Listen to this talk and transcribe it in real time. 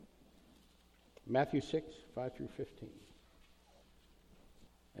Matthew 6, 5 through 15.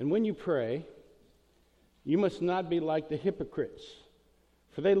 And when you pray, you must not be like the hypocrites,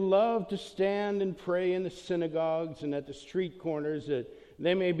 for they love to stand and pray in the synagogues and at the street corners that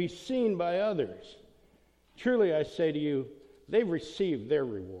they may be seen by others. Truly I say to you, they've received their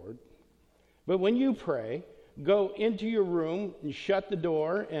reward. But when you pray, go into your room and shut the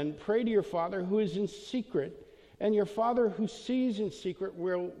door and pray to your Father who is in secret, and your Father who sees in secret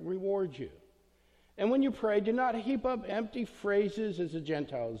will reward you. And when you pray, do not heap up empty phrases as the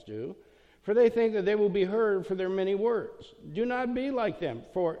Gentiles do, for they think that they will be heard for their many words. Do not be like them,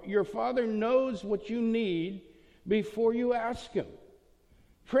 for your Father knows what you need before you ask him.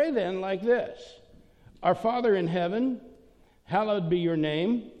 Pray then like this: Our Father in heaven, hallowed be your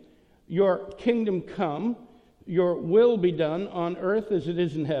name. Your kingdom come. Your will be done on earth as it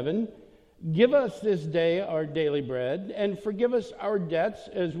is in heaven. Give us this day our daily bread, and forgive us our debts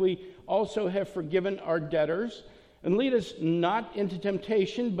as we also have forgiven our debtors. And lead us not into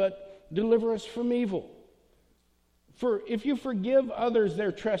temptation, but deliver us from evil. For if you forgive others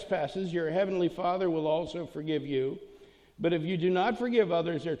their trespasses, your heavenly Father will also forgive you. But if you do not forgive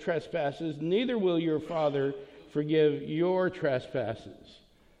others their trespasses, neither will your Father forgive your trespasses.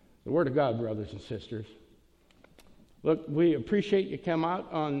 The Word of God, brothers and sisters. Look, we appreciate you come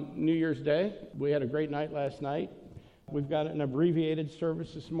out on New Year's Day. We had a great night last night. We've got an abbreviated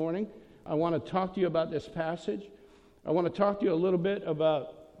service this morning. I want to talk to you about this passage. I want to talk to you a little bit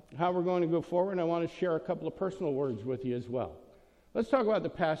about how we're going to go forward, and I want to share a couple of personal words with you as well. Let's talk about the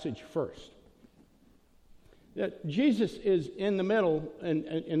passage first. That Jesus is in the middle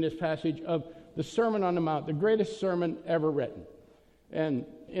in this passage of the Sermon on the Mount, the greatest sermon ever written. And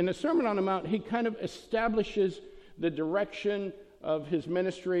in the Sermon on the Mount, he kind of establishes the direction of his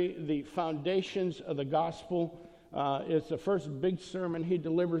ministry, the foundations of the gospel. It's the first big sermon he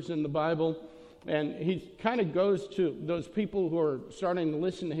delivers in the Bible. And he kind of goes to those people who are starting to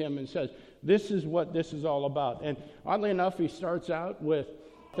listen to him and says, this is what this is all about. And oddly enough, he starts out with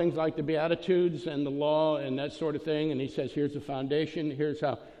things like the Beatitudes and the law and that sort of thing. And he says, here's the foundation. Here's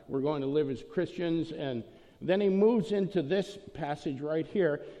how we're going to live as Christians. And then he moves into this passage right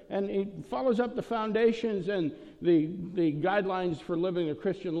here. And he follows up the foundations and the guidelines for living a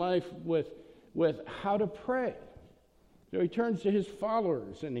Christian life with how to pray. So he turns to his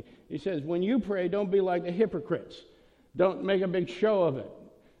followers and he says, when you pray, don't be like the hypocrites. Don't make a big show of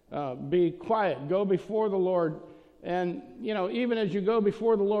it. Be quiet. Go before the Lord. And, even as you go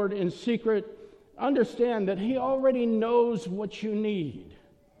before the Lord in secret, understand that he already knows what you need.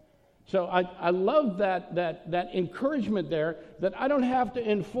 So I love that encouragement there, that I don't have to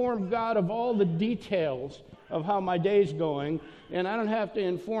inform God of all the details of how my day's going, and I don't have to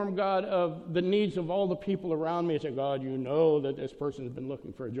inform God of the needs of all the people around me. I say, God, you know that this person has been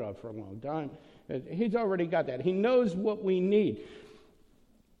looking for a job for a long time. He's already got that. He knows what we need.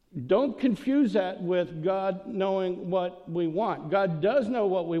 Don't confuse that with God knowing what we want. God does know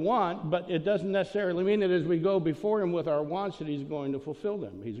what we want, but it doesn't necessarily mean that as we go before him with our wants that he's going to fulfill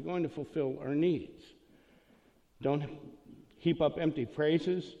them. He's going to fulfill our needs. Don't heap up empty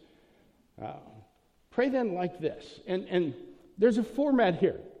phrases. Pray then like this. And there's a format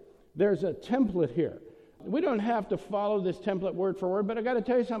here. There's a template here. We don't have to follow this template word for word, but I got to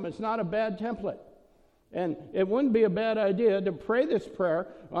tell you something. It's not a bad template. And it wouldn't be a bad idea to pray this prayer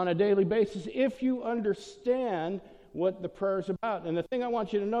on a daily basis if you understand what the prayer is about. And the thing I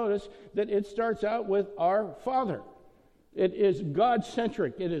want you to notice, that it starts out with our Father. It is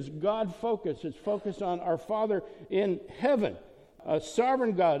God-centric. It is God-focused. It's focused on our Father in heaven, a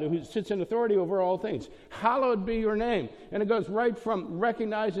sovereign God who sits in authority over all things. Hallowed be your name. And it goes right from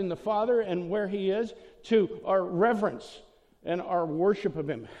recognizing the Father and where he is to our reverence and our worship of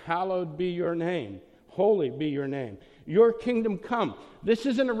him. Hallowed be your name. Holy be your name. Your kingdom come. This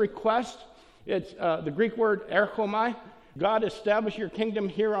isn't a request. It's the Greek word erchomai. God, establish your kingdom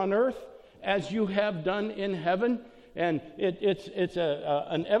here on earth as you have done in heaven. And it's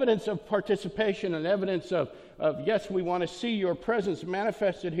an evidence of participation, an evidence of yes, we want to see your presence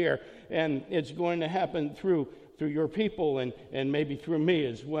manifested here. And it's going to happen through your people and maybe through me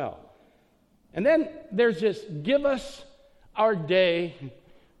as well. And then there's this, give us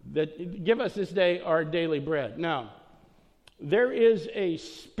this day our daily bread. Now, there is a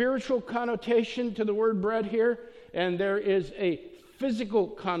spiritual connotation to the word bread here, and there is a physical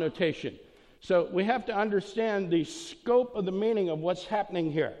connotation. So we have to understand the scope of the meaning of what's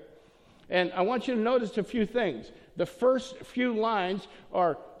happening here. And I want you to notice a few things. The first few lines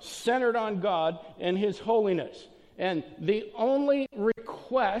are centered on God and his holiness. And the only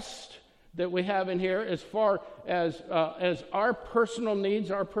request that we have in here, as far as our personal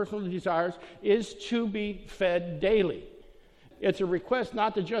needs, our personal desires, is to be fed daily. It's a request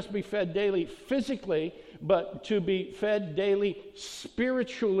not to just be fed daily physically, but to be fed daily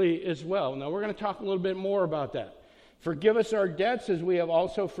spiritually as well. Now, we're going to talk a little bit more about that. Forgive us our debts as we have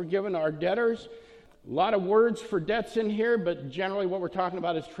also forgiven our debtors. A lot of words for debts in here, but generally what we're talking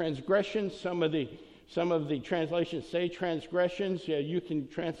about is transgressions. Some of the translations say transgressions. Yeah, you can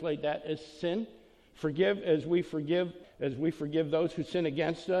translate that as sin. Forgive as we forgive those who sin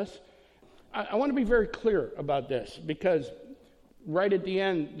against us. I want to be very clear about this, because right at the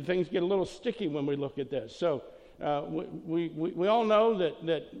end, things get a little sticky when we look at this. So we all know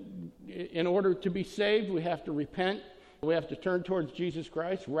that in order to be saved, we have to repent. We have to turn towards Jesus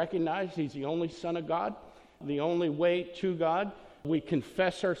Christ, recognize He's the only Son of God, the only way to God. We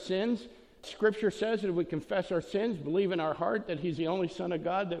confess our sins. Scripture says that if we confess our sins, believe in our heart that He's the only Son of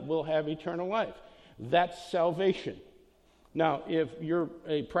God, that we'll have eternal life. That's salvation. Now, if you're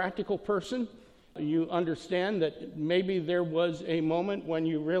a practical person, you understand that maybe there was a moment when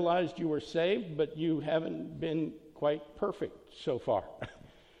you realized you were saved, but you haven't been quite perfect so far.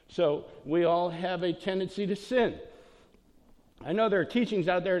 So we all have a tendency to sin. I know there are teachings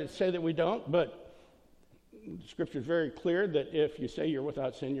out there that say that we don't, but Scripture is very clear that if you say you're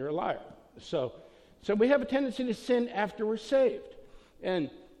without sin, you're a liar. So we have a tendency to sin after we're saved. And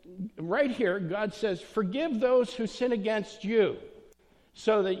right here, God says, forgive those who sin against you,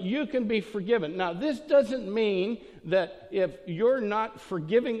 so that you can be forgiven. Now, this doesn't mean that if you're not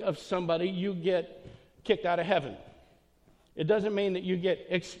forgiving of somebody, you get kicked out of heaven. It doesn't mean that you get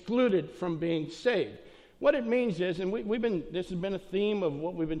excluded from being saved. What it means is, and this has been a theme of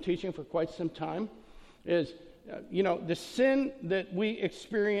what we've been teaching for quite some time, is, the sin that we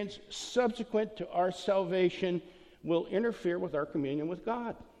experience subsequent to our salvation will interfere with our communion with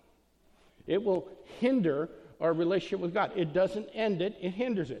God. It will hinder our relationship with God. It doesn't end it, it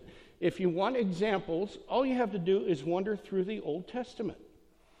hinders it. If you want examples, all you have to do is wander through the Old Testament.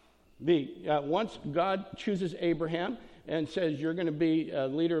 Once God chooses Abraham and says, you're going to be a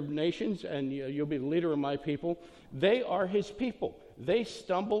leader of nations and you'll be the leader of my people, they are His people. They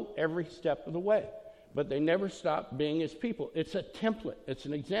stumble every step of the way, but they never stop being His people. It's a template. It's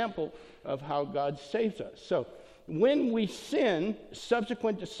an example of how God saves us. So when we sin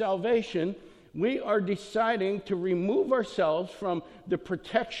subsequent to salvation, we are deciding to remove ourselves from the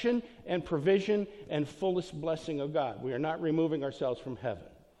protection and provision and fullest blessing of God. We are not removing ourselves from heaven.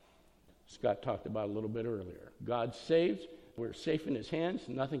 Scott talked about it a little bit earlier. God saves. We're safe in His hands.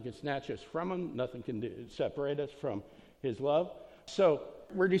 Nothing can snatch us from Him. Nothing can separate us from His love. So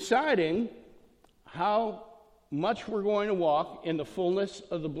we're deciding how much we're going to walk in the fullness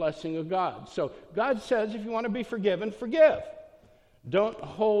of the blessing of God. So God says, if you want to be forgiven, forgive. Don't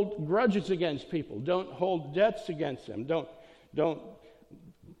hold grudges against people. Don't hold debts against them. Don't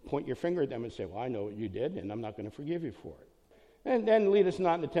point your finger at them and say, well, I know what you did, and I'm not going to forgive you for it. And then lead us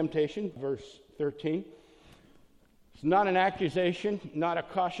not into temptation, verse 13. It's not an accusation, not a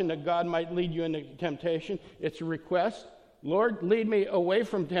caution that God might lead you into temptation. It's a request. Lord, lead me away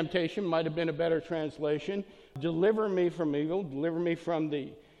from temptation, might have been a better translation. Deliver me from evil, deliver me from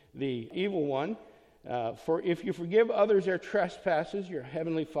the evil one. For if you forgive others their trespasses, your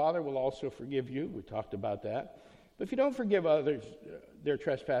heavenly Father will also forgive you. We talked about that. But if you don't forgive others their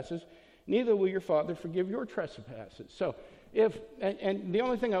trespasses, neither will your Father forgive your trespasses. So, and the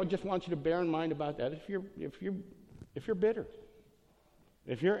only thing I would just want you to bear in mind about that, if you're bitter,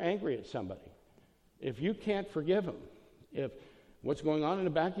 if you're angry at somebody, if you can't forgive them, if what's going on in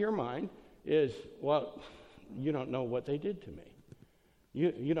the back of your mind is, well, you don't know what they did to me.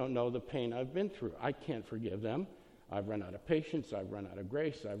 You don't know the pain I've been through. I can't forgive them. I've run out of patience. I've run out of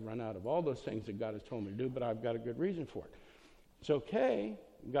grace. I've run out of all those things that God has told me to do, but I've got a good reason for it. It's okay.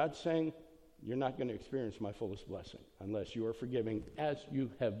 God's saying, you're not going to experience my fullest blessing unless you are forgiving as you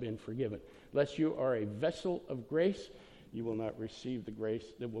have been forgiven. Unless you are a vessel of grace, you will not receive the grace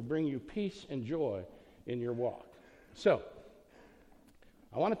that will bring you peace and joy in your walk. So,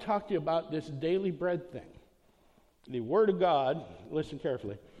 I want to talk to you about this daily bread thing. The Word of God, listen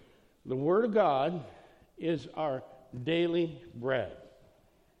carefully, the Word of God is our daily bread.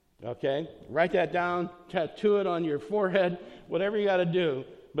 Okay? Write that down, tattoo it on your forehead, whatever you got to do.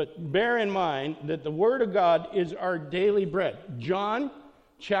 But bear in mind that the Word of God is our daily bread. John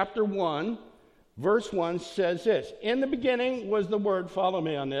chapter 1, verse 1 says this, in the beginning was the Word, follow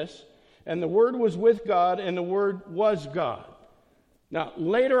me on this, and the Word was with God, and the Word was God. Now,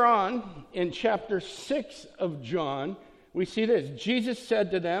 later on, in chapter 6 of John, we see this. Jesus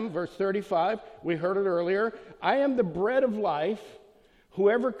said to them, verse 35, we heard it earlier, I am the bread of life.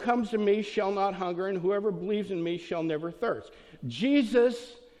 Whoever comes to me shall not hunger, and whoever believes in me shall never thirst.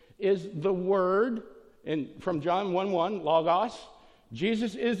 Jesus is the Word, and from John 1:1, Logos.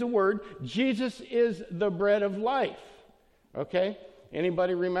 Jesus is the Word. Jesus is the bread of life. Okay?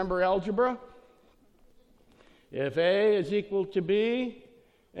 Anybody remember algebra? If A is equal to B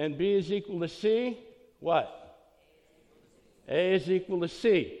and B is equal to C, what? A is equal to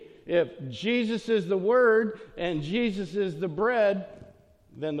C. If Jesus is the Word and Jesus is the bread,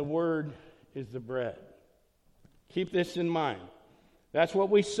 then the Word is the bread. Keep this in mind. That's what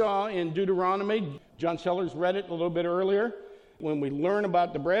we saw in Deuteronomy. John Sellers read it a little bit earlier. When we learn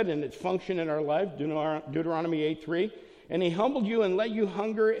about the bread and its function in our life, Deuteronomy 8:3, and he humbled you and let you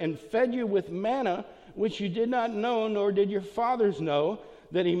hunger and fed you with manna, which you did not know, nor did your fathers know,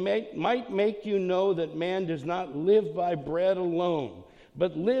 that he might make you know that man does not live by bread alone,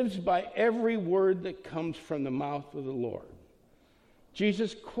 but lives by every word that comes from the mouth of the Lord.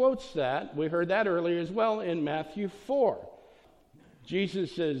 Jesus quotes that. We heard that earlier as well in Matthew 4.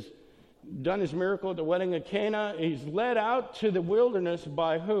 Jesus has done his miracle at the wedding of Cana. He's led out to the wilderness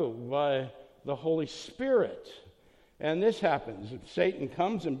by who? By the Holy Spirit. And this happens. Satan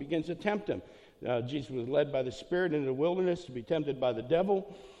comes and begins to tempt him. Jesus was led by the Spirit into the wilderness to be tempted by the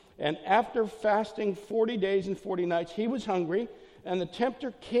devil. And after fasting 40 days and 40 nights, he was hungry. And the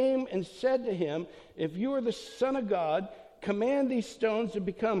tempter came and said to him, if you are the Son of God, command these stones to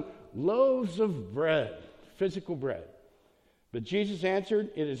become loaves of bread, physical bread. But Jesus answered,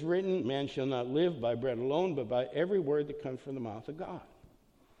 it is written, man shall not live by bread alone, but by every word that comes from the mouth of God.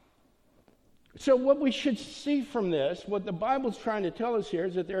 So what we should see from this, what the Bible's trying to tell us here,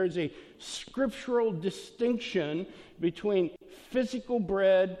 is that there is a scriptural distinction between physical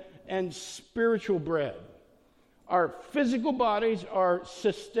bread and spiritual bread. Our physical bodies are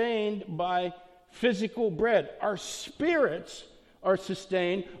sustained by physical bread. Our spirits are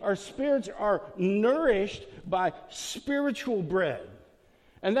sustained. Our spirits are nourished by spiritual bread.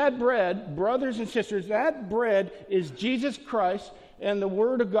 And that bread, brothers and sisters, that bread is Jesus Christ and the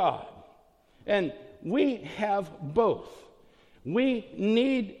Word of God. And we have both. We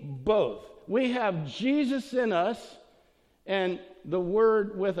need both. We have Jesus in us and the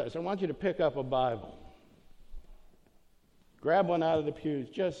Word with us. I want you to pick up a Bible. Grab one out of the pews.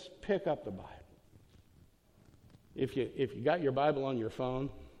 Just pick up the Bible. If you got your Bible on your phone,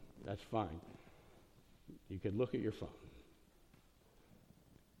 that's fine. You could look at your phone.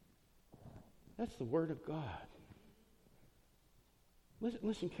 That's the Word of God.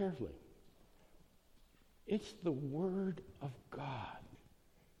 Listen carefully. It's the Word of God.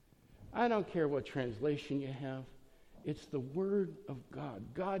 I don't care what translation you have. It's the Word of God.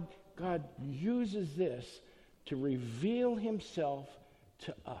 God uses this to reveal himself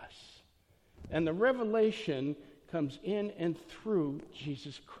to us. And the revelation comes in and through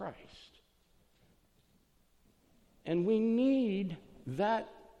Jesus Christ. And we need that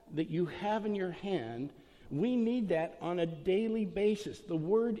you have in your hand. We need that on a daily basis. The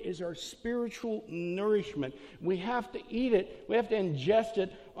Word is our spiritual nourishment. We have to eat it. We have to ingest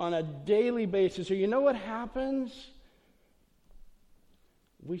it on a daily basis. So you know what happens?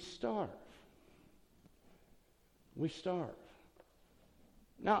 We starve. We starve.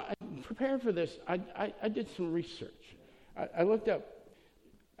 Now, I prepared for this. I did some research. I looked up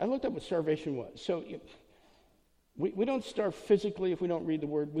what starvation was. So we don't starve physically if we don't read the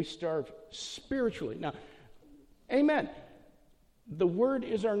Word. We starve spiritually. Now, amen. The Word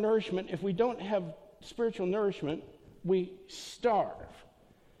is our nourishment. If we don't have spiritual nourishment, we starve.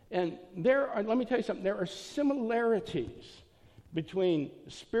 And let me tell you something, there are similarities between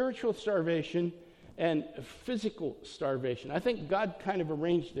spiritual starvation and physical starvation. I think God kind of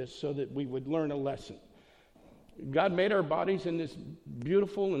arranged this so that we would learn a lesson. God made our bodies in this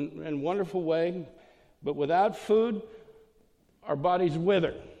beautiful and wonderful way, but without food, our bodies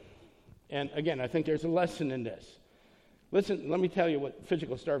wither. And again, I think there's a lesson in this. Listen, let me tell you what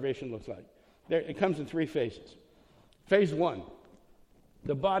physical starvation looks like. It comes in 3 phases. Phase 1,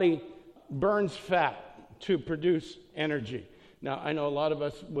 the body burns fat to produce energy. Now, I know a lot of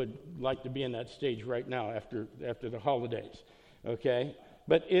us would like to be in that stage right now after the holidays, okay?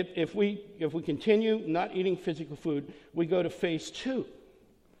 But if we continue not eating physical food, we go to phase 2.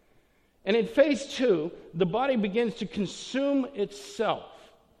 And in phase 2, the body begins to consume itself.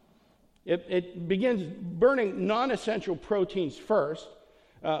 It begins burning non-essential proteins first,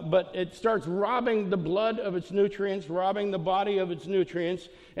 but it starts robbing the blood of its nutrients, robbing the body of its nutrients.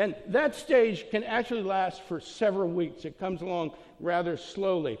 And that stage can actually last for several weeks. It comes along rather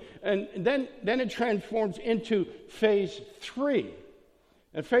slowly. And then it transforms into phase 3.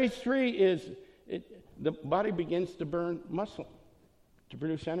 And phase 3 is the body begins to burn muscle to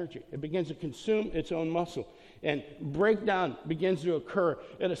produce energy. It begins to consume its own muscle. And breakdown begins to occur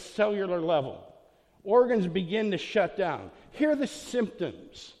at a cellular level. Organs begin to shut down. Here are the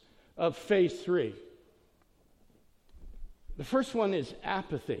symptoms of phase 3. The first one is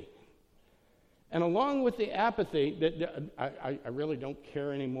apathy. And along with the apathy, I really don't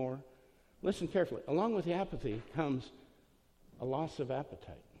care anymore. Listen carefully. Along with the apathy comes a loss of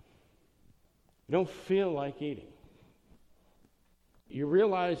appetite. You don't feel like eating. You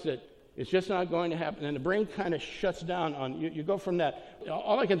realize that it's just not going to happen, and the brain kind of shuts down on you. You go from that,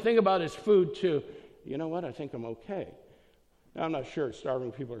 all I can think about is food, to, you know what, I think I'm okay. Now, I'm not sure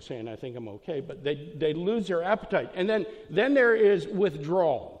starving people are saying I think I'm okay, but they lose their appetite. And then there is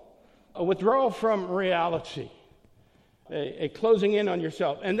withdrawal, a withdrawal from reality, a closing in on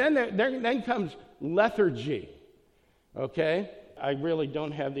yourself. And then comes lethargy, okay? I really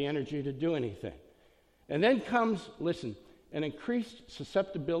don't have the energy to do anything. And then comes, listen, an increased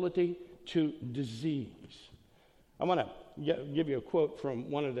susceptibility to disease. I want to give you a quote from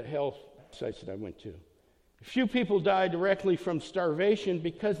one of the health sites that I went to. Few people die directly from starvation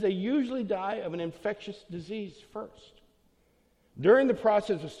because they usually die of an infectious disease first. During the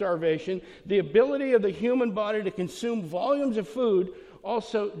process of starvation, the ability of the human body to consume volumes of food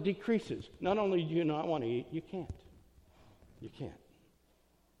also decreases. Not only do you not want to eat, you can't. You can't.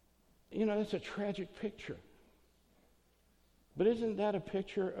 You know, that's a tragic picture. But isn't that a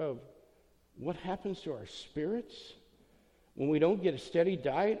picture of what happens to our spirits when we don't get a steady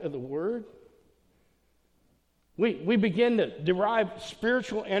diet of the Word? We begin to derive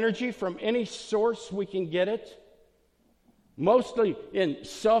spiritual energy from any source we can get it, mostly in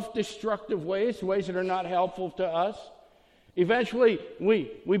self-destructive ways that are not helpful to us. Eventually,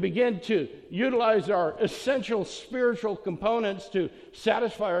 we begin to utilize our essential spiritual components to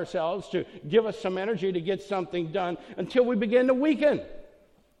satisfy ourselves, to give us some energy to get something done, until we begin to weaken.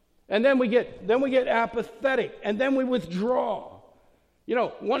 And then we get apathetic, and then we withdraw. You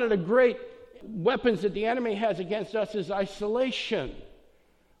know, one of the great weapons that the enemy has against us is isolation,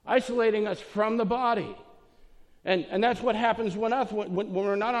 isolating us from the body. And that's what happens when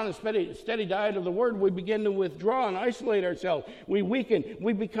we're not on a steady diet of the Word. We begin to withdraw and isolate ourselves. We weaken.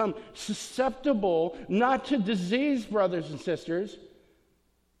 We become susceptible, not to disease, brothers and sisters,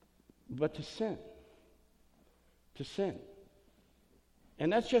 but to sin. To sin.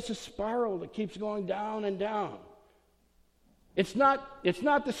 And that's just a spiral that keeps going down and down. It's not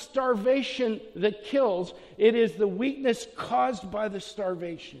the starvation that kills. It is the weakness caused by the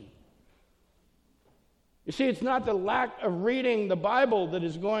starvation. You see, it's not the lack of reading the Bible that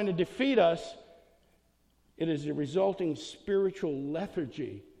is going to defeat us. It is the resulting spiritual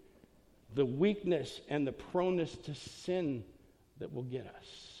lethargy, the weakness and the proneness to sin that will get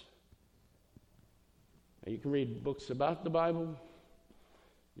us. Now, you can read books about the Bible.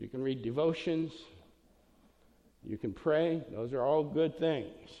 You can read devotions. You can pray. Those are all good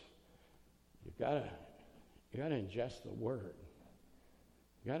things. You gotta ingest the Word.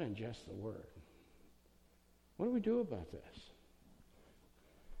 You gotta ingest the Word. What do we do about this?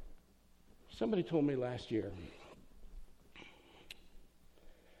 Somebody told me last year,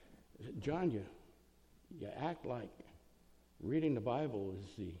 John, you act like reading the Bible is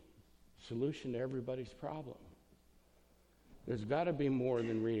the solution to everybody's problem. There's got to be more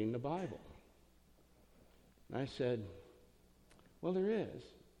than reading the Bible. And I said, well, there is,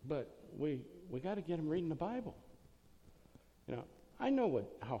 but we got to get them reading the Bible. You know, I know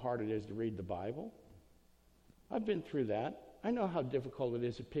how hard it is to read the Bible. I've been through that. I know how difficult it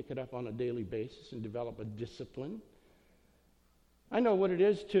is to pick it up on a daily basis and develop a discipline. I know what it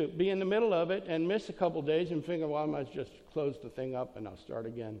is to be in the middle of it and miss a couple days and figure, well, I might just close the thing up and I'll start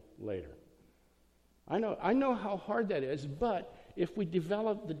again later. I know how hard that is, but if we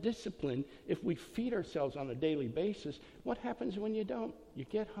develop the discipline, if we feed ourselves on a daily basis, what happens when you don't? You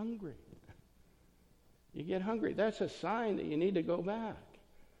get hungry. You get hungry. That's a sign that you need to go back.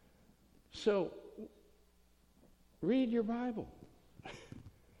 So, read your Bible.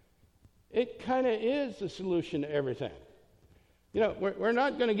 It kind of is the solution to everything. You know, we're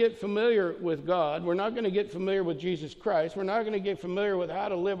not going to get familiar with God. We're not going to get familiar with Jesus Christ. We're not going to get familiar with how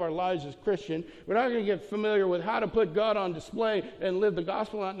to live our lives as Christian. We're not going to get familiar with how to put God on display and live the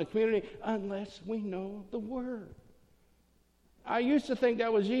gospel out in the community unless we know the Word. I used to think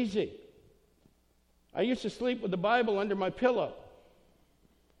that was easy. I used to sleep with the Bible under my pillow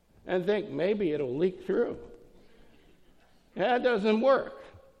and think maybe it'll leak through. That doesn't work.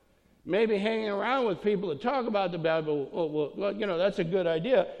 Maybe hanging around with people that talk about the Bible, well, you know, that's a good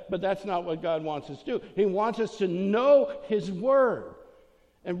idea, but that's not what God wants us to do. He wants us to know His Word.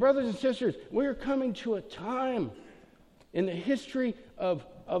 And brothers and sisters, we're coming to a time in the history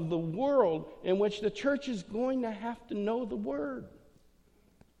of the world in which the church is going to have to know the Word.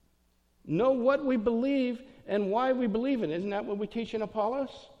 Know what we believe and why we believe it. Isn't that what we teach in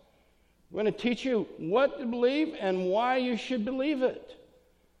Apollos? We're going to teach you what to believe and why you should believe it.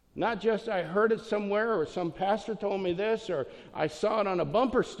 Not just I heard it somewhere, or some pastor told me this, or I saw it on a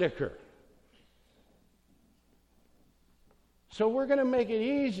bumper sticker. So we're going to make it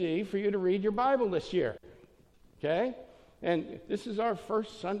easy for you to read your Bible this year. Okay? And this is our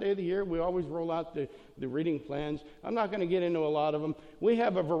first Sunday of the year. We always roll out the reading plans. I'm not going to get into a lot of them. We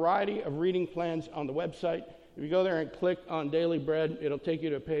have a variety of reading plans on the website. If you go there and click on Daily Bread, it'll take you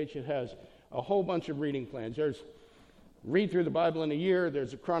to a page that has a whole bunch of reading plans. There's Read Through the Bible in a Year.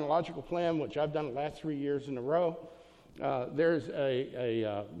 There's a chronological plan, which I've done the last 3 years in a row. There's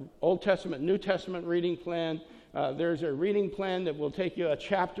a Old Testament, New Testament reading plan. There's a reading plan that will take you a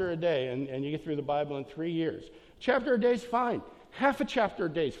chapter a day, and you get through the Bible in 3 years. Chapter a day is fine. Half a chapter a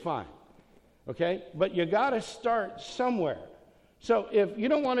day is fine. Okay? But you got to start somewhere. So if you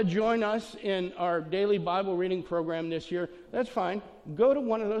don't want to join us in our daily Bible reading program this year, that's fine. Go to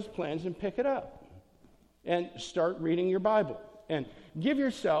one of those plans and pick it up and start reading your Bible. And give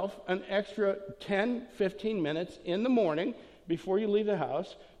yourself an extra 10, 15 minutes in the morning before you leave the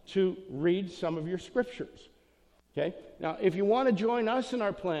house to read some of your scriptures. Okay? Now, if you want to join us in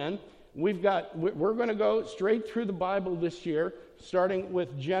our plan, we're going to go straight through the Bible this year, starting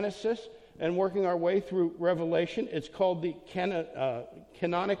with Genesis and working our way through Revelation. It's called the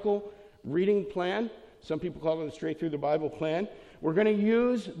Canonical Reading Plan. Some people call it the Straight Through the Bible Plan. We're going to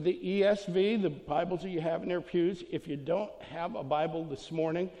use the ESV, the Bibles that you have in their pews. If you don't have a Bible this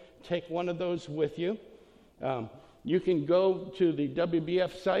morning, take one of those with you. You can go to the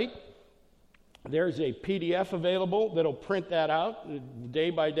WBF site. There's a PDF available that'll print that out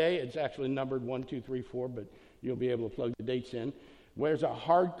day by day. It's actually numbered 1, 2, 3, 4, but you'll be able to plug the dates in. There's a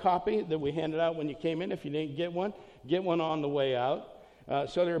hard copy that we handed out when you came in. If you didn't get one on the way out.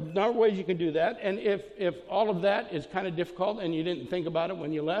 So there are a number of ways you can do that. And if all of that is kind of difficult and you didn't think about it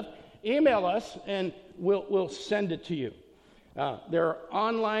when you left, email us and we'll send it to you. There are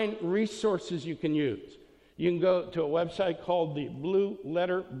online resources you can use. You can go to a website called the Blue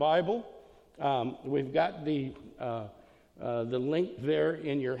Letter Bible. We've got the link there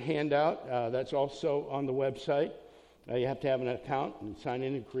in your handout. That's also on the website. You have to have an account and sign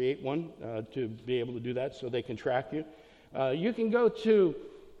in and create one to be able to do that so they can track you. You can go to,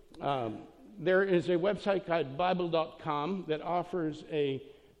 there is a website called Bible.com that offers a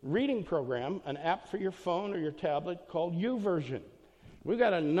reading program, an app for your phone or your tablet called YouVersion. We've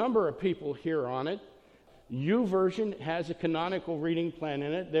got a number of people here on it. YouVersion has a canonical reading plan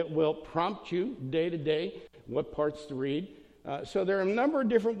in it that will prompt you day to day what parts to read. So there are a number of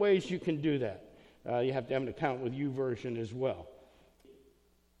different ways you can do that. You have to have an account with YouVersion as well.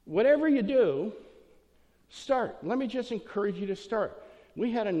 Whatever you do, start. Let me just encourage you to start.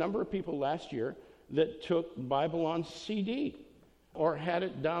 We had a number of people last year that took Bible on CD or had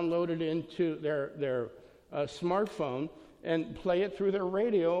it downloaded into their smartphone and play it through their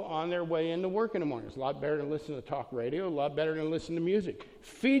radio on their way into work in the morning. It's a lot better than listen to talk radio, a lot better than listen to music.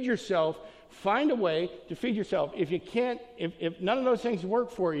 Feed yourself. Find a way to feed yourself. If you can't, if none of those things work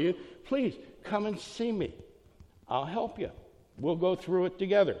for you, please come and see me. I'll help you. We'll go through it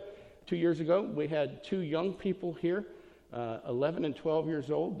together. 2 years ago, we had 2 young people here, 11 and 12 years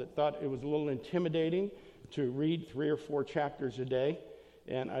old, that thought it was a little intimidating to read 3 or 4 chapters a day.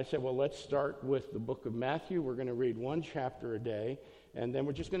 And I said, well, let's start with the book of Matthew. We're going to read 1 chapter a day, and then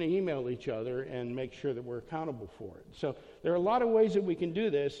we're just going to email each other and make sure that we're accountable for it. So there are a lot of ways that we can do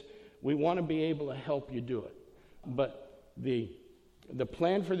this. We want to be able to help you do it. But the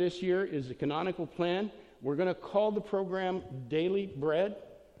plan for this year is the canonical plan. We're going to call the program Daily Bread,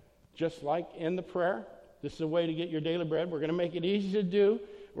 just like in the prayer. This is a way to get your daily bread. We're going to make it easy to do.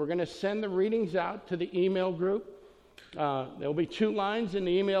 We're going to send the readings out to the email group. There'll be 2 lines in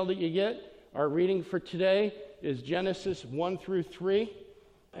the email that you get. Our reading for today is Genesis 1 through 3.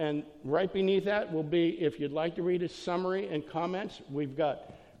 And right beneath that will be, if you'd like to read a summary and comments, we've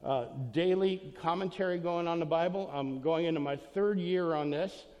got daily commentary going on the Bible. I'm going into my 3rd year on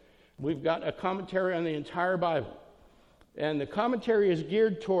this. We've got a commentary on the entire Bible. And the commentary is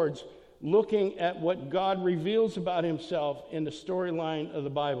geared towards looking at what God reveals about himself in the storyline of the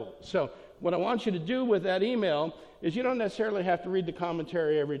Bible. So what I want you to do with that email is you don't necessarily have to read the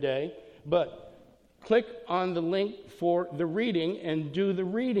commentary every day, but click on the link for the reading and do the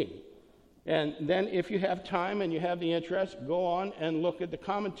reading. And then if you have time and you have the interest, go on and look at the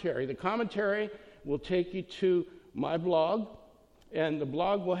commentary. The commentary will take you to my blog, and the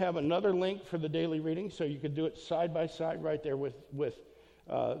blog will have another link for the daily reading, so you could do it side by side right there with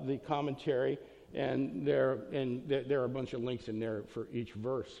the commentary, and there are a bunch of links in there for each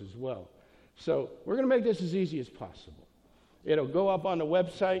verse as well. So we're going to make this as easy as possible. It'll go up on the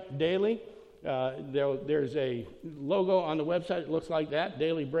website daily. There's a logo on the website that looks like that,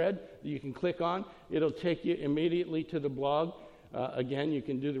 Daily Bread, that you can click on. It'll take you immediately to the blog. Again, you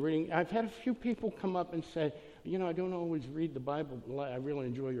can do the reading. I've had a few people come up and say, I don't always read the Bible, but I really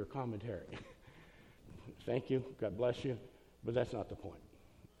enjoy your commentary. Thank you. God bless you. But that's not the point.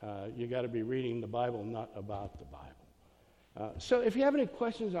 You got to be reading the Bible, not about the Bible. So if you have any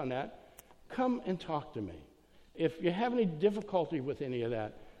questions on that, come and talk to me. If you have any difficulty with any of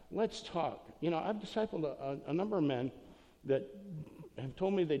that, let's talk. I've discipled a number of men that have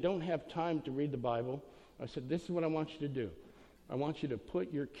told me they don't have time to read the Bible. I said, this is what I want you to do. I want you to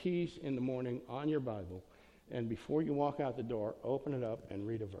put your keys in the morning on your Bible, and before you walk out the door, open it up and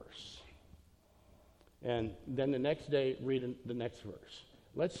read a verse. And then the next day, read the next verse.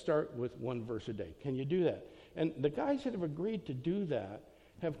 Let's start with one verse a day. Can you do that? And the guys that have agreed to do that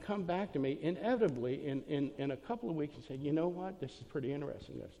have come back to me inevitably in a couple of weeks and said, you know what, this is pretty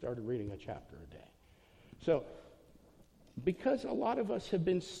interesting. I've started reading a chapter a day. So because a lot of us have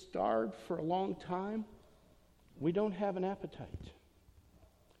been starved for a long time, we don't have an appetite.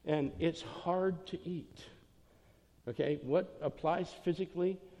 And it's hard to eat. Okay? What applies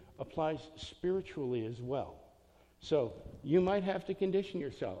physically applies spiritually as well. So you might have to condition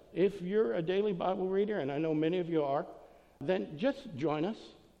yourself. If you're a daily Bible reader, and I know many of you are, then just join us.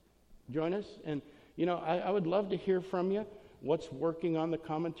 Join us. And, I would love to hear from you. What's working on the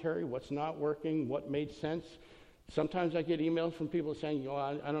commentary? What's not working? What made sense? Sometimes I get emails from people saying,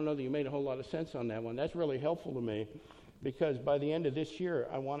 I don't know that you made a whole lot of sense on that one. That's really helpful to me because by the end of this year,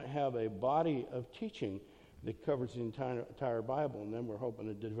 I want to have a body of teaching that covers the entire Bible, and then we're hoping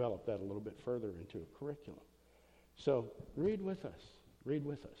to develop that a little bit further into a curriculum. So read with us. Read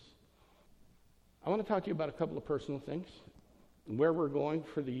with us. I want to talk to you about a couple of personal things, where we're going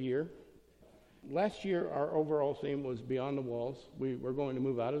for the year. Last year, our overall theme was Beyond the Walls. We're going to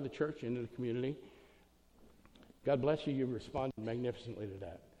move out of the church into the community. God bless you. You responded magnificently to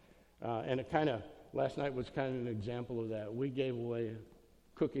that. And last night was kind of an example of that. We gave away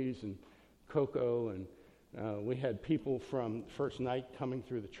cookies and cocoa, and we had people from first night coming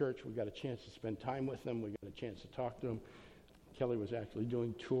through the church. We got a chance to spend time with them. We got a chance to talk to them. Kelly was actually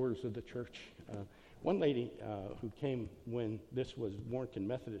doing tours of the church. One lady who came when this was Warrenton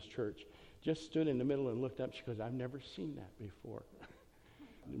Methodist Church just stood in the middle and looked up. She goes, I've never seen that before.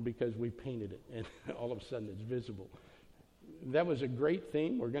 Because we painted it, and all of a sudden it's visible. That was a great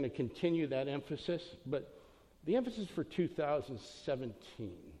theme. We're going to continue that emphasis, but the emphasis for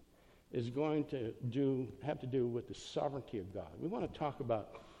 2017 is going to have to do with the sovereignty of God. We want to talk about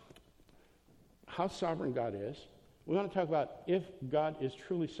how sovereign God is. We want to talk about if God is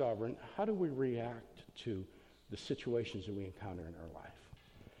truly sovereign, how do we react to the situations that we encounter in our life?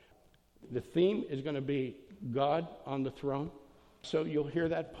 The theme is going to be God on the throne. So you'll hear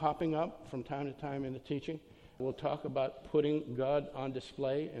that popping up from time to time in the teaching. We'll talk about putting God on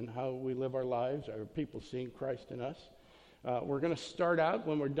display and how we live our lives. Are people seeing Christ in us? We're going to start out,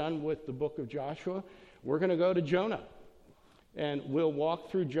 when we're done with the book of Joshua, we're going to go to Jonah. And we'll walk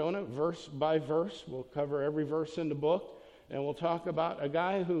through Jonah verse by verse. We'll cover every verse in the book. And we'll talk about a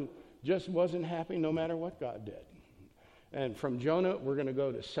guy who just wasn't happy no matter what God did. And from Jonah, we're going to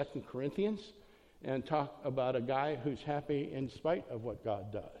go to 2 Corinthians and talk about a guy who's happy in spite of what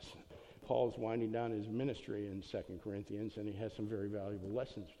God does. Paul's winding down his ministry in 2 Corinthians, and he has some very valuable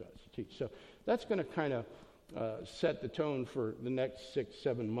lessons for us to teach. So that's going to kind of set the tone for the next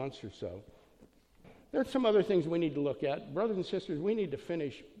 6-7 months or so. There are some other things we need to look at. Brothers and sisters, we need to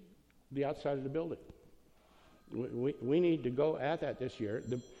finish the outside of the building. We need to go at that this year.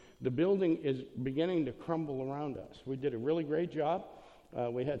 The building is beginning to crumble around us. We did a really great job.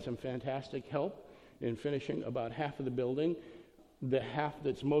 We had some fantastic help in finishing about half of the building. The half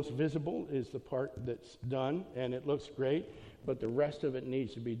that's most visible is the part that's done, and it looks great, but the rest of it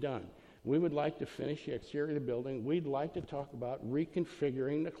needs to be done. We would like to finish the exterior of the building. We'd like to talk about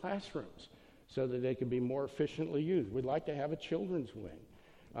reconfiguring the classrooms so that they can be more efficiently used. We'd like to have a children's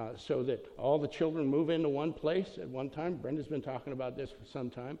wing so that all the children move into one place at one time. Brenda's been talking about this for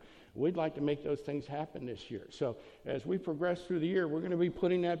some time. We'd like to make those things happen this year. So as we progress through the year, we're going to be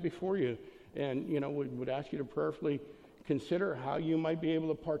putting that before you. And, we would ask you to prayerfully consider how you might be able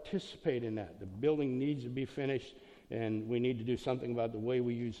to participate in that. The building needs to be finished, and we need to do something about the way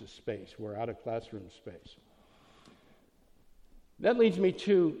we use the space. We're out of classroom space. That leads me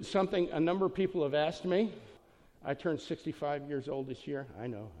to something a number of people have asked me. I turned 65 years old this year. I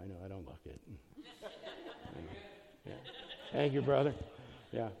know, I don't look it. Yeah. Thank you, brother.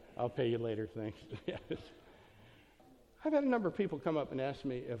 Yeah, I'll pay you later, thanks. Yes. I've had a number of people come up and ask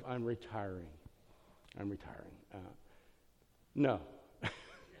me if I'm retiring. I'm retiring. No,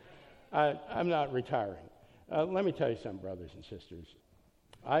 I'm not retiring. Let me tell you something, brothers and sisters.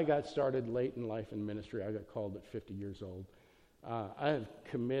 I got started late in life in ministry. I got called at 50 years old. I have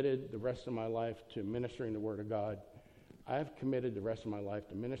committed the rest of my life to ministering the Word of God. I have committed the rest of my life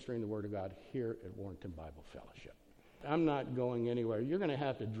to ministering the Word of God here at Warrenton Bible Fellowship. I'm not going anywhere. You're going to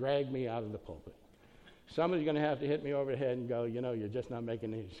have to drag me out of the pulpit. Somebody's going to have to hit me over the head and go, you're just not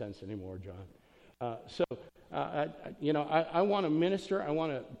making any sense anymore, John. I want to minister. I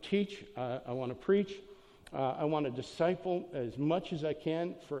want to teach. I want to preach. I want to disciple as much as I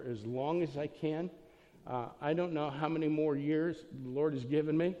can for as long as I can. I don't know how many more years the Lord has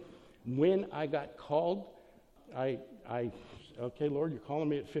given me. When I got called, okay, Lord, you're calling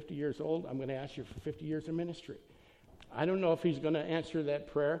me at 50 years old. I'm going to ask you for 50 years of ministry. I don't know if he's going to answer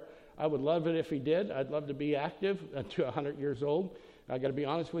that prayer. I would love it if he did. I'd love to be active to 100 years old. I got to be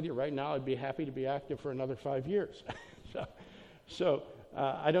honest with you. Right now, I'd be happy to be active for another 5 years. So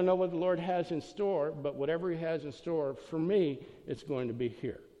I don't know what the Lord has in store, but whatever he has in store, for me, it's going to be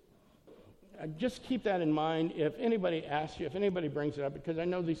here. Just keep that in mind. If anybody asks you, if anybody brings it up, because I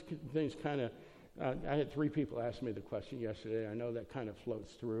know these things kind of, I had 3 people ask me the question yesterday. I know that kind of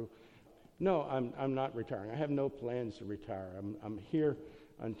floats through. No, I'm not retiring. I have no plans to retire. I'm here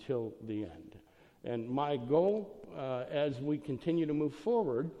until the end. And my goal, as we continue to move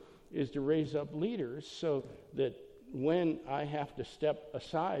forward, is to raise up leaders so that when I have to step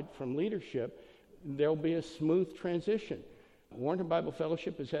aside from leadership, there'll be a smooth transition. Warrenton Bible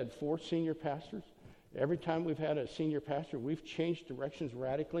Fellowship has had 4 senior pastors. Every time we've had a senior pastor, we've changed directions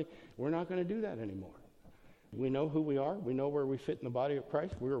radically. We're not going to do that anymore. We know who we are. We know where we fit in the body of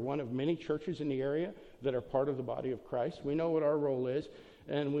Christ. We are one of many churches in the area that are part of the body of Christ. We know what our role is,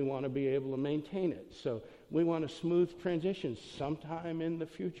 and we want to be able to maintain it. So we want a smooth transition sometime in the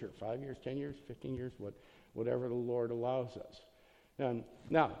future, 5 years, 10 years, 15 years, whatever the Lord allows us.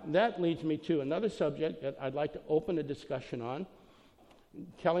 Now, that leads me to another subject that I'd like to open a discussion on.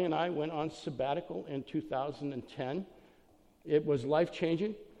 Kelly and I went on sabbatical in 2010. It was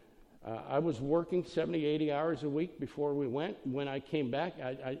life-changing. I was working 70, 80 hours a week before we went. When I came back,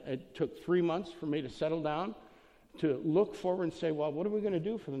 it took 3 months for me to settle down, to look forward and say, well, what are we going to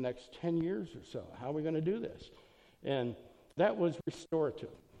do for the next 10 years or so? How are we going to do this? And that was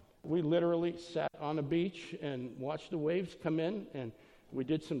restorative. We literally sat on a beach and watched the waves come in, and we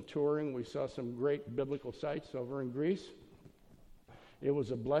did some touring. We saw some great biblical sites over in Greece. It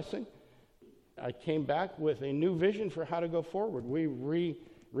was a blessing. I came back with a new vision for how to go forward. We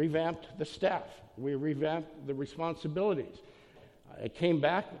revamped the staff. We revamped the responsibilities. I came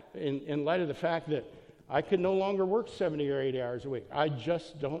back in light of the fact that I could no longer work 70 or 80 hours a week. I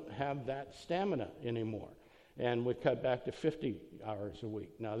just don't have that stamina anymore. And we cut back to 50 hours a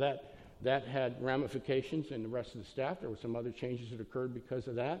week. Now that had ramifications in the rest of the staff. There were some other changes that occurred because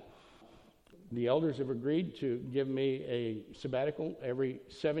of that. The elders have agreed to give me a sabbatical every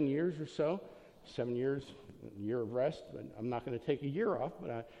 7 years or so. 7 years, a year of rest. But I'm not going to take a year off,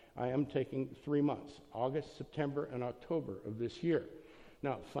 but I am taking 3 months, August, September, and October of this year.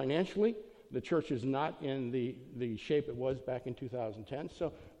 Now, financially, the church is not in the shape it was back in 2010,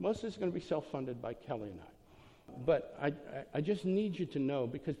 so most of it's going to be self-funded by Kelly and I. But I just need you to know,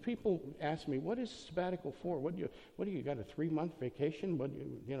 because people ask me, what is sabbatical for? What do you got, a 3-month vacation?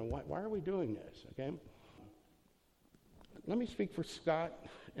 Why are we doing this? Okay. Let me speak for Scott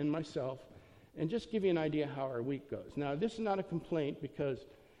and myself and just give you an idea how our week goes. Now, this is not a complaint, because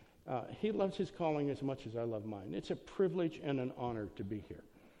he loves his calling as much as I love mine. It's a privilege and an honor to be here.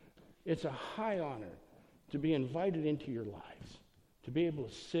 It's a high honor to be invited into your lives, to be able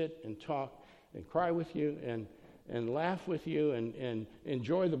to sit and talk and cry with you and laugh with you and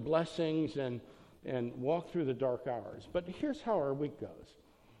enjoy the blessings and walk through the dark hours. But here's how our week goes.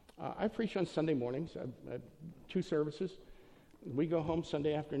 I preach on Sunday mornings. I have 2 services. We go home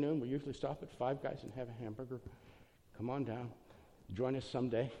Sunday afternoon. We usually stop at Five Guys and have a hamburger. Come on down. Join us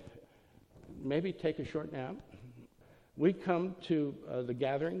someday. Maybe take a short nap. We come to the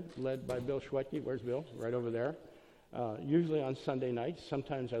gathering led by Bill Schwetke. Where's Bill? Right over there. Usually on Sunday nights.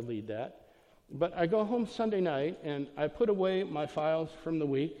 Sometimes I lead that. But I go home Sunday night, and I put away my files from the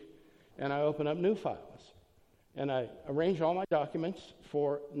week, and I open up new files. And I arrange all my documents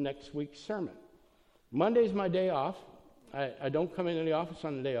for next week's sermon. Monday's my day off. I don't come into the office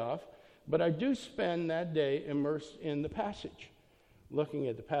on the day off, but I do spend that day immersed in the passage, looking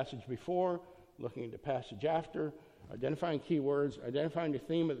at the passage before, looking at the passage after, identifying keywords, identifying the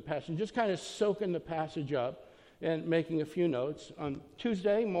theme of the passage, just kind of soaking the passage up and making a few notes. On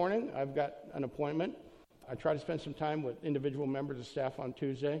Tuesday morning, I've got an appointment. I try to spend some time with individual members of staff on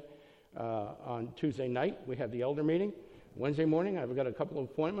Tuesday. On Tuesday night, we have the elder meeting. Wednesday morning, I've got a couple of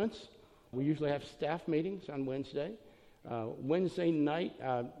appointments. We usually have staff meetings on Wednesday. Wednesday night,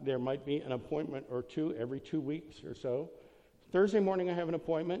 there might be an appointment or two every 2 weeks or so. Thursday morning, I have an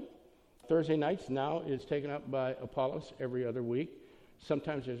appointment. Thursday nights now is taken up by Apollos every other week.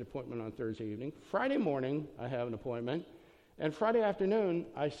 Sometimes there's an appointment on Thursday evening. Friday morning, I have an appointment. And Friday afternoon,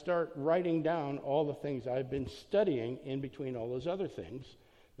 I start writing down all the things I've been studying in between all those other things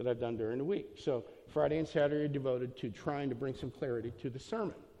that I've done during the week. So Friday and Saturday are devoted to trying to bring some clarity to the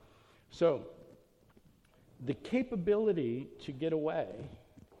sermon. So the capability to get away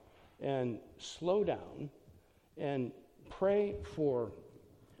and slow down and pray for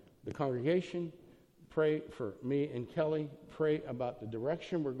the congregation, pray for me and Kelly, pray about the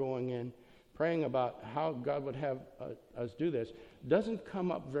direction we're going in, praying about how God would have us do this, doesn't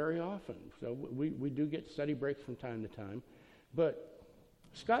come up very often. So we do get study breaks from time to time. But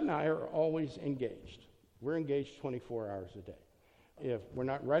Scott and I are always engaged. We're engaged 24 hours a day. If we're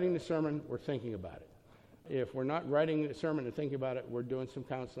not writing the sermon, we're thinking about it. If we're not writing the sermon and thinking about it, we're doing some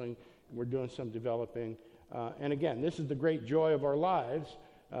counseling, we're doing some developing. And again, this is the great joy of our lives.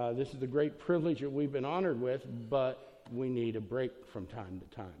 This is the great privilege that we've been honored with, but we need a break from time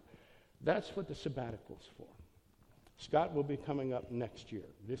to time. That's what the sabbatical's for. Scott will be coming up next year.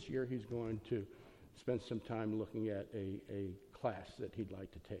 This year he's going to spend some time looking at a class that he'd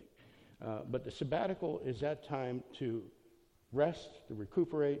like to take. But the sabbatical is that time to rest, to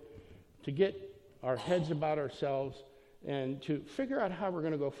recuperate, to get our heads about ourselves, and to figure out how we're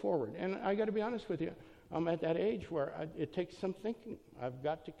going to go forward. And I got to be honest with you, I'm at that age where it takes some thinking. I've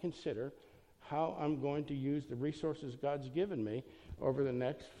got to consider how I'm going to use the resources God's given me over the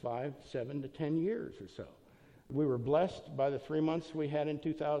next 5, 7 to 10 years or so. We were blessed by the 3 months we had in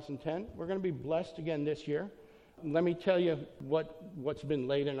 2010. We're going to be blessed again this year. Let me tell you what's been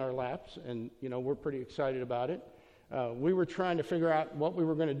laid in our laps, and we're pretty excited about it. We were trying to figure out what we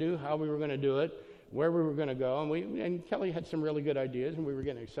were going to do, how we were going to do it, where we were going to go, and Kelly had some really good ideas, and we were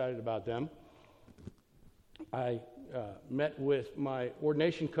getting excited about them. I met with my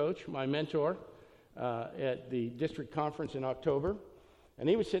ordination coach, my mentor, at the district conference in October, and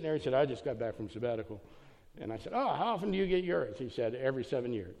he was sitting there and said, I just got back from sabbatical. And I said, how often do you get yours? He said, every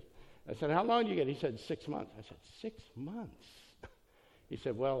 7 years. I said, how long do you get? He said, 6 months. I said, 6 months? He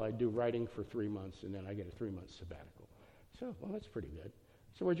said, well, I do writing for 3 months, and then I get a 3-month sabbatical. So, well, that's pretty good.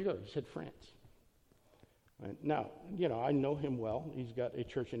 So where'd you go? He said, France. Now, I know him well. He's got a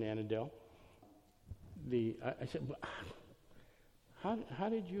church in Annandale. I said, well, how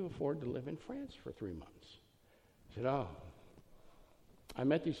did you afford to live in France for 3 months? He said, I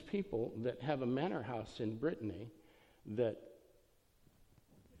met these people that have a manor house in Brittany that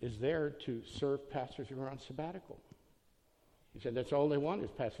is there to serve pastors who are on sabbatical. He said, that's all they want is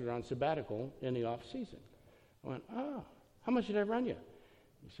pastors who are on sabbatical in the off season. I went, how much did I run you?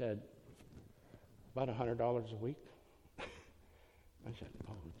 He said, about $100 a week. I said,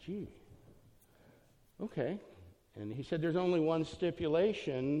 oh, gee. Okay. And he said, there's only one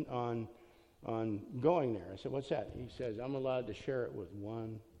stipulation on going there. I said, what's that? He says, I'm allowed to share it with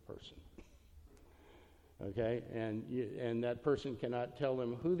one person. Okay? And that person cannot tell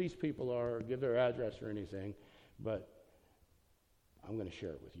them who these people are or give their address or anything, but I'm going to share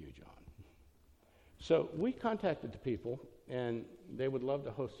it with you, John. So we contacted the people, and they would love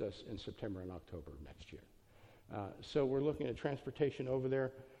to host us in September and October next year. So we're looking at transportation over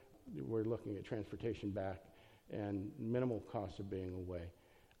there. We're looking at transportation back and minimal cost of being away.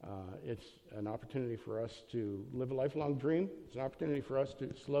 It's an opportunity for us to live a lifelong dream. It's an opportunity for us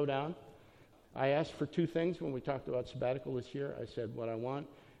to slow down. I asked for 2 things when we talked about sabbatical this year. I said, what I want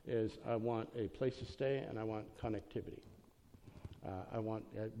is I want a place to stay, and I want connectivity.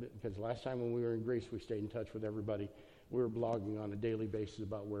 Because last time when we were in Greece, we stayed in touch with everybody. We were blogging on a daily basis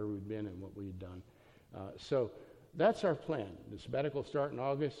about where we'd been and what we had done. So that's our plan. The sabbatical will start in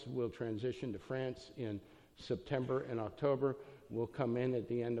August. We'll transition to France in September and October. We'll come in at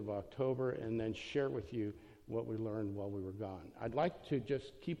the end of October and then share with you what we learned while we were gone. I'd like to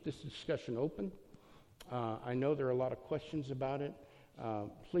just keep this discussion open. I know there are a lot of questions about it.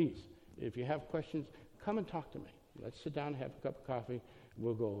 Please, if you have questions, come and talk to me. Let's sit down and have a cup of coffee.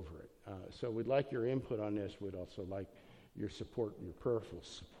 We'll go over it. So we'd like your input on this. We'd also like your support, your prayerful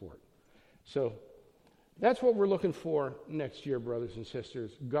support. So that's what we're looking for next year, brothers and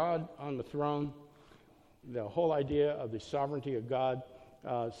sisters. God on the throne, the whole idea of the sovereignty of God.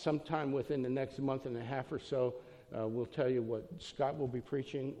 Sometime within the next month and a half or so, we'll tell you what Scott will be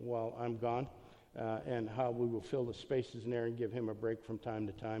preaching while I'm gone. and how we will fill the spaces in there and give him a break from time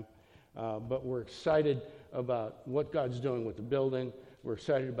to time. But we're excited about what God's doing with the building. We're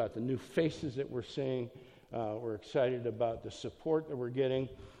excited about the new faces that we're seeing. We're excited about the support that we're getting.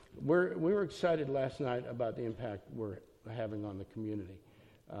 We were excited last night about the impact we're having on the community.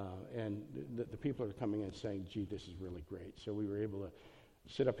 And the people are coming in saying, gee, this is really great. So we were able to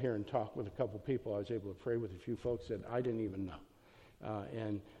sit up here and talk with a couple people. I was able to pray with a few folks that I didn't even know.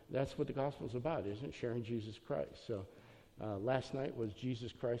 And that's what the gospel is about, isn't it? Sharing Jesus Christ. So last night was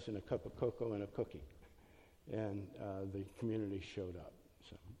Jesus Christ and a cup of cocoa and a cookie. And the community showed up.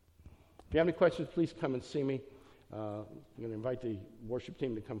 So if you have any questions, please come and see me. I'm going to invite the worship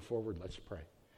team to come forward. Let's pray.